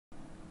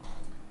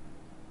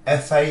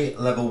FA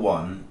Level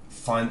 1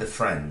 Find a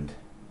Friend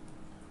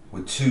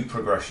with 2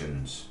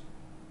 progressions.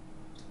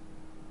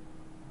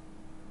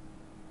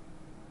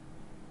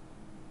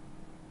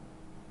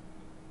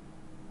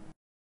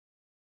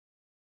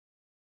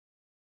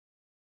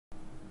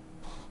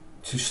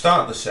 To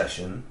start the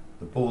session,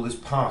 the ball is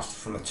passed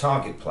from a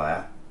target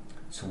player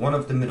to one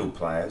of the middle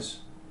players,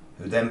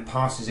 who then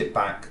passes it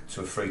back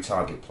to a free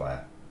target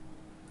player.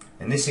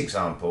 In this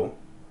example,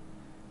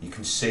 you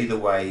can see the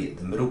way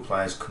the middle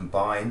players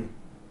combine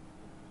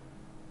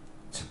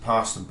to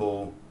pass the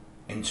ball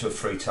into a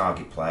free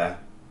target player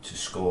to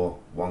score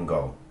 1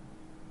 goal.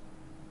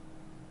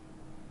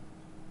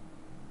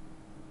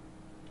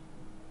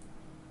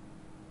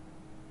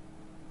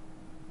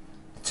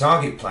 The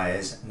target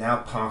players now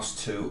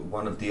pass to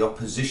one of the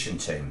opposition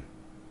team.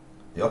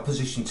 The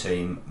opposition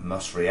team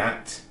must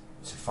react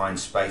to find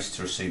space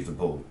to receive the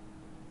ball.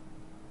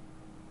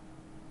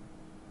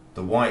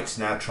 The whites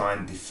now try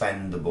and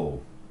defend the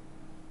ball.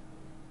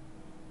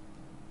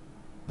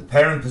 The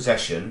player in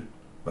possession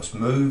must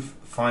move,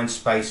 find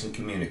space and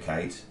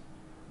communicate,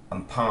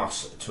 and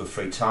pass to a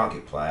free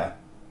target player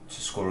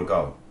to score a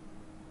goal.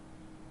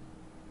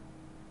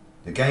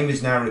 The game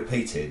is now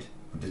repeated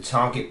with the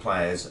target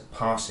players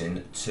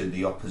passing to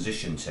the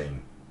opposition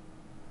team.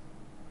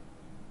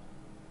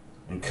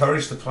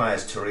 Encourage the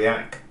players to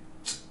react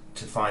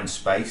to find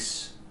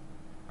space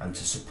and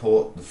to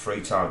support the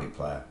free target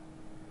player.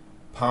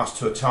 Pass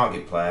to a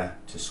target player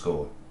to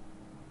score.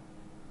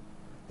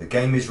 The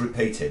game is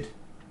repeated.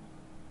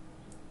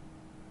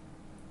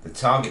 The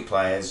target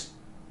players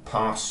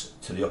pass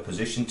to the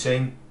opposition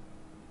team.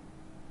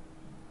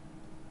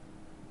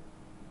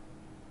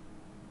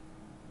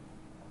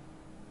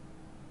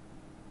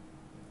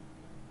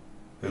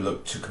 Who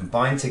look to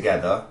combine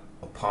together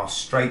or pass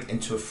straight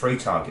into a free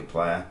target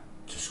player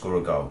to score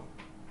a goal.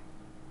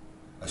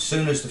 As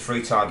soon as the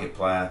free target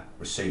player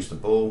receives the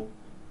ball,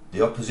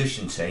 the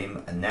opposition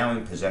team are now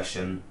in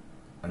possession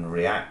and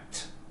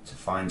react to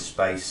find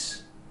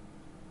space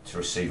to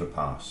receive a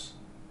pass.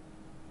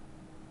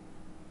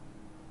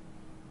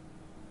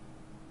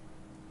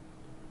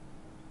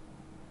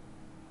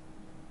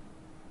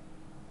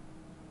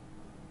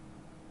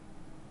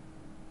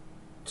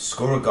 To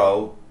score a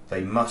goal,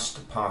 they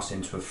must pass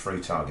into a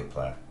free target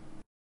player.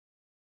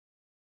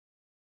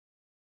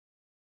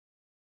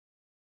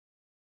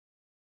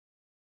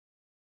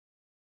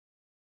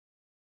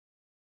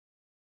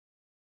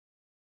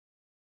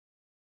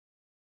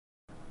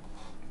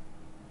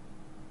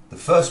 The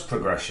first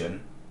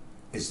progression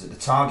is that the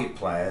target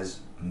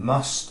players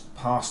must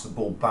pass the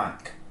ball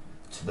back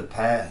to the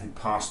pair who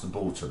passed the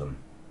ball to them.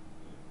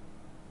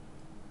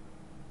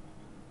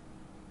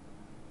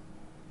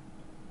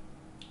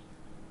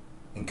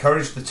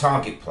 Encourage the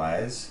target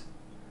players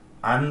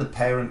and the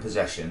player in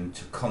possession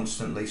to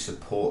constantly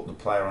support the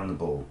player on the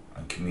ball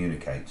and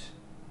communicate.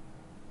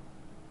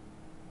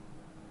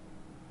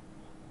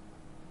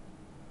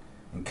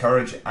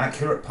 Encourage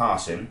accurate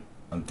passing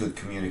and good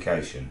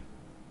communication.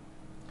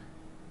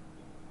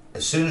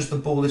 As soon as the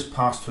ball is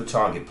passed to a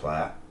target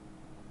player,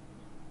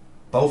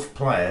 both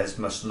players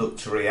must look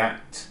to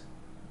react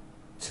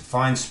to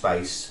find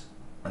space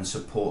and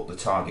support the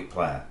target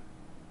player.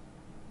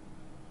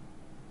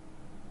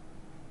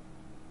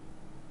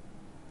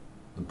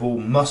 The ball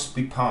must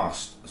be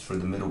passed through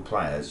the middle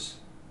players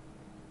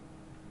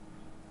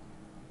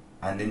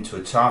and into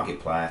a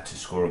target player to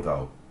score a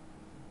goal.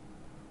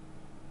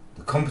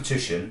 The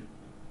competition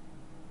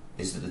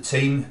is that the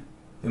team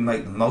who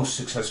make the most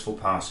successful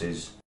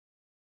passes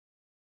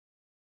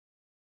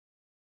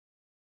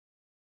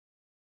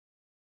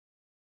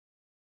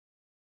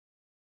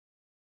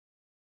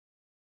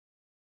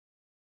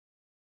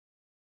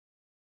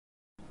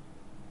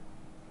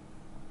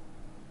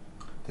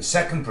The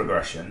second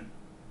progression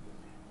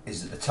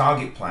is that the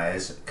target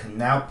players can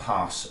now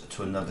pass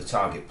to another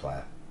target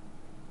player.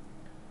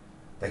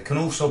 They can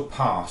also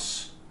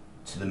pass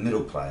to the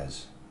middle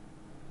players.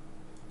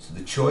 So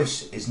the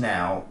choice is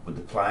now with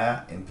the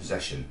player in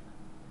possession.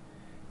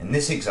 In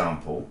this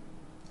example,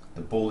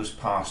 the ball is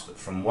passed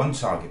from one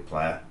target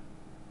player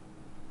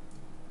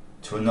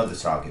to another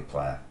target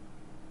player.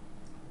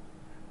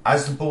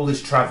 As the ball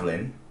is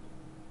travelling,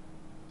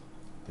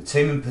 the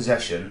team in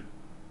possession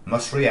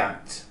must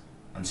react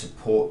and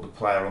support the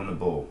player on the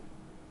ball.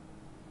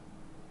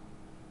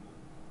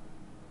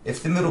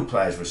 If the middle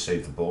players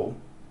receive the ball,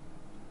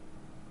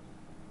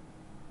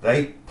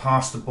 they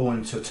pass the ball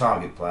into a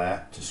target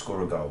player to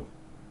score a goal.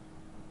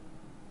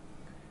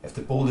 If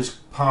the ball is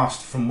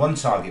passed from one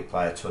target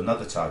player to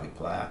another target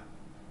player,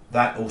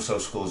 that also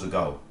scores a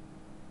goal.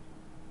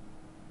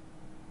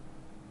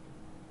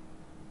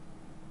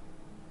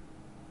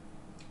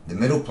 The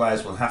middle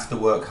players will have to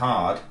work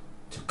hard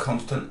to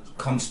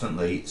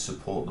constantly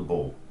support the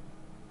ball.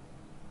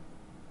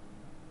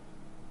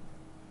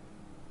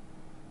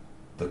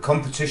 The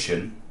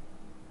competition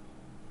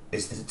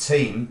is that the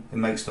team who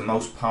makes the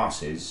most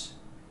passes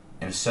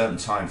in a certain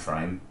time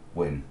frame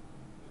win.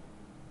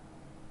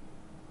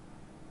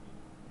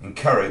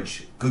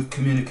 Encourage good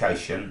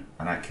communication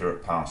and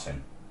accurate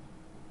passing.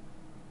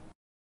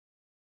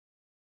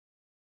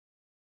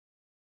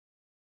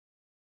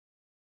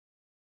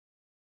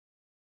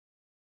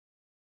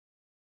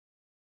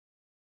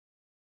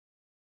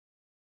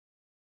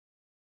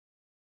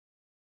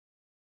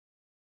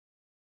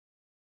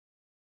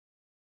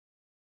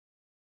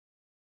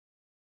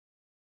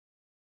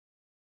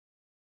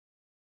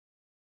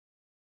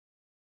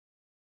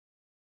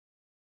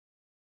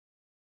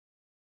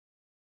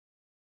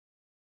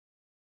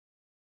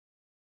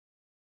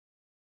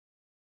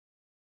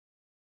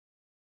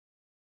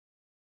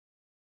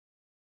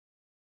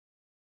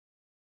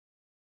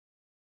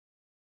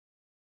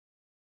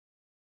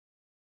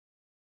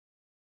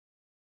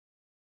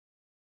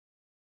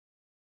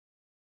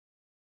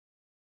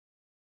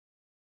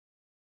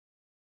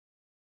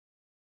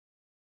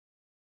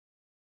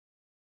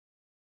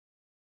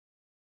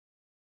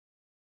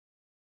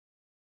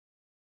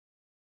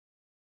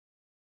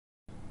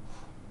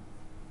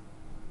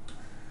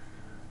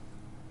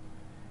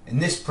 In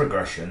this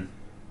progression,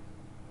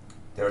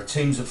 there are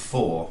teams of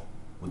 4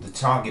 with the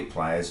target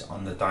players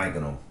on the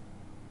diagonal.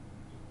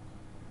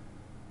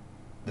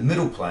 The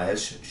middle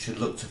players should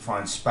look to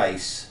find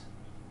space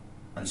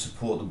and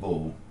support the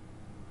ball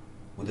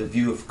with a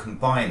view of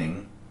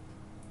combining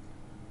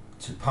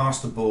to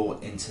pass the ball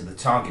into the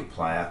target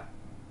player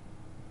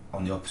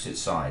on the opposite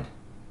side.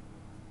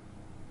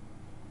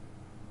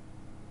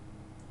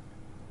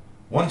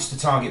 Once the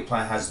target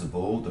player has the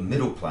ball, the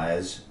middle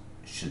players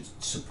should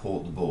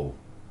support the ball.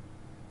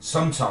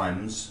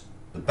 Sometimes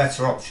the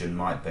better option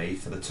might be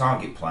for the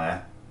target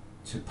player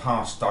to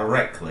pass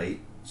directly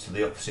to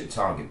the opposite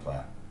target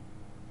player.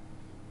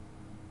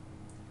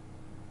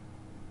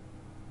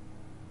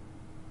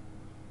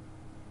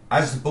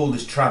 As the ball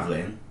is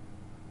travelling,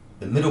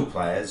 the middle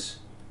players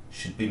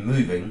should be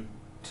moving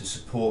to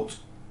support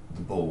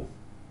the ball.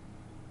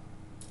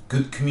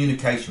 Good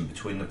communication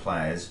between the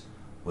players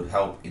would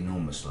help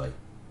enormously.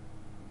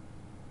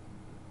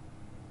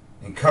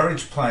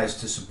 Encourage players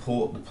to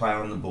support the player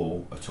on the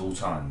ball at all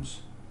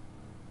times.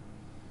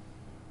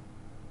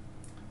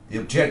 The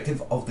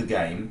objective of the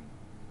game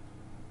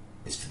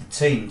is for the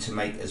team to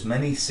make as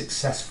many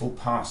successful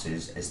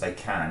passes as they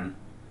can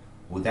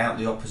without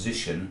the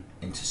opposition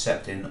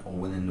intercepting or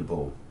winning the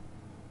ball.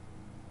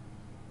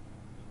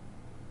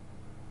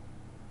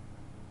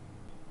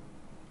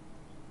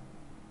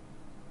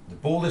 The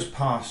ball is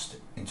passed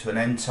into an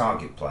end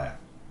target player.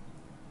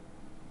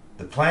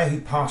 The player who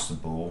passed the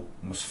ball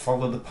must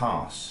follow the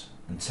pass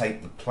and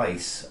take the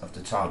place of the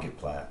target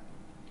player.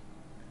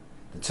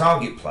 The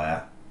target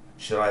player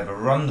should either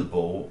run the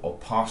ball or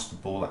pass the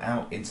ball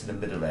out into the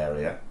middle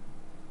area,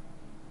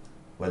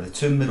 where the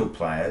 2 middle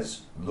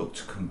players look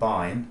to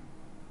combine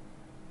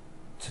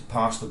to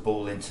pass the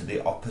ball into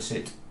the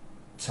opposite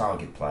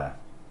target player.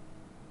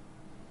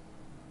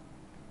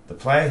 The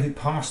player who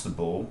passed the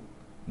ball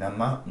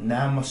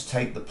now must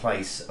take the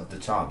place of the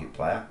target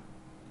player,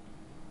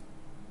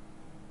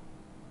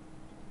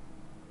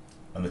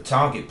 and the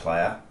target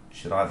player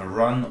should either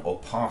run or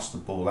pass the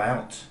ball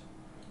out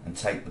and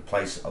take the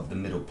place of the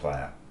middle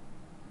player.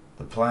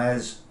 The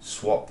players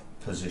swap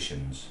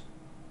positions.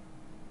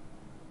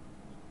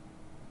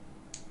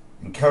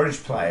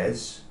 Encourage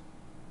players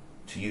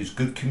to use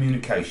good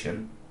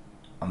communication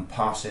and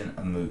passing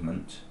and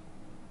movement.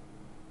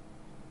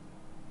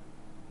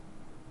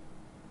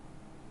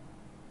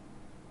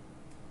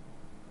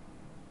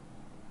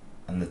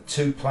 And the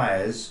 2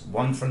 players,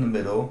 one from the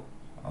middle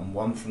and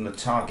one from the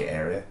target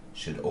area,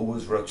 should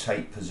always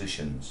rotate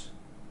positions.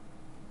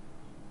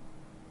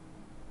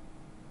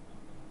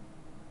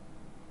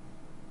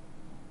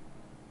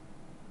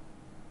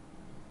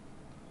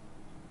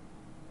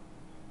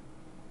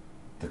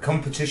 The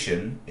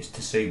competition is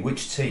to see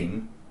which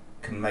team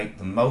can make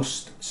the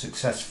most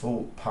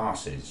successful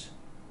passes.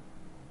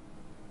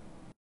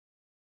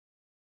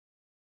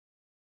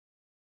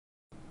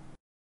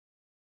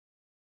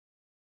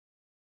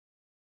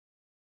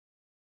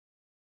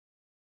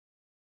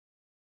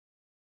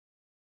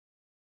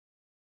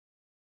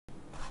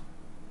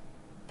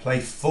 Play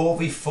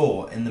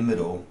 4v4 in the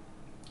middle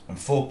and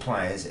 4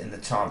 players in the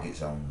target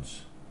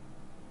zones.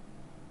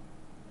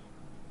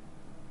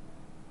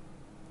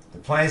 The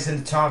players in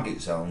the target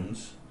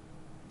zones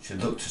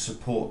should look to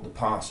support the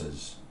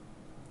passers.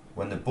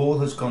 When the ball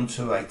has gone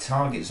to a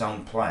target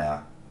zone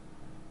player,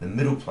 the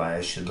middle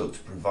players should look to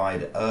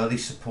provide early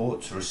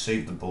support to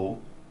receive the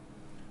ball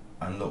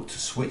and look to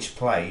switch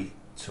play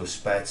to a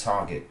spare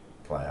target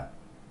player.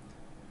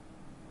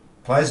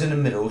 Players in the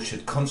middle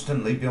should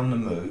constantly be on the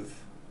move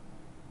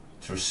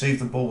to receive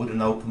the ball with an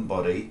open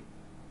body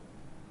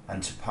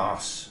and to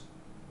pass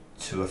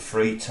to a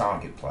free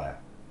target player.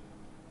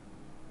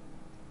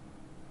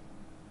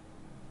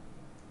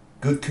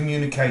 Good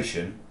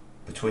communication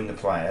between the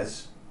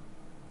players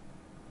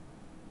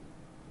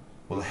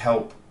will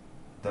help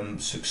them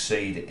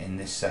succeed in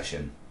this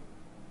session.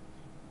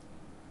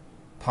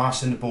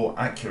 Passing the ball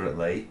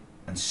accurately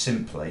and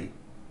simply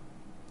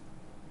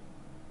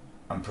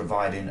and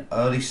providing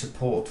early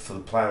support for the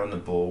player on the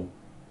ball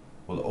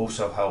will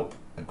also help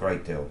a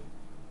great deal.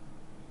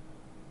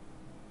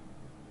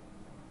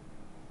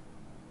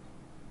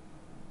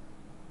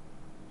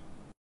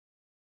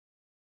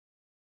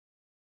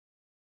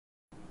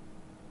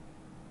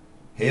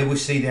 Here we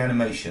see the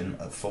animation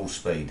at full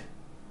speed.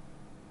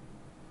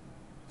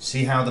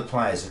 See how the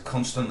players are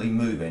constantly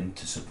moving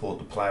to support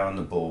the player on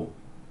the ball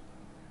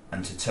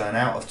and to turn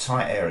out of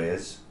tight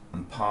areas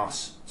and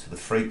pass to the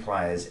free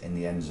players in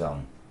the end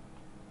zone.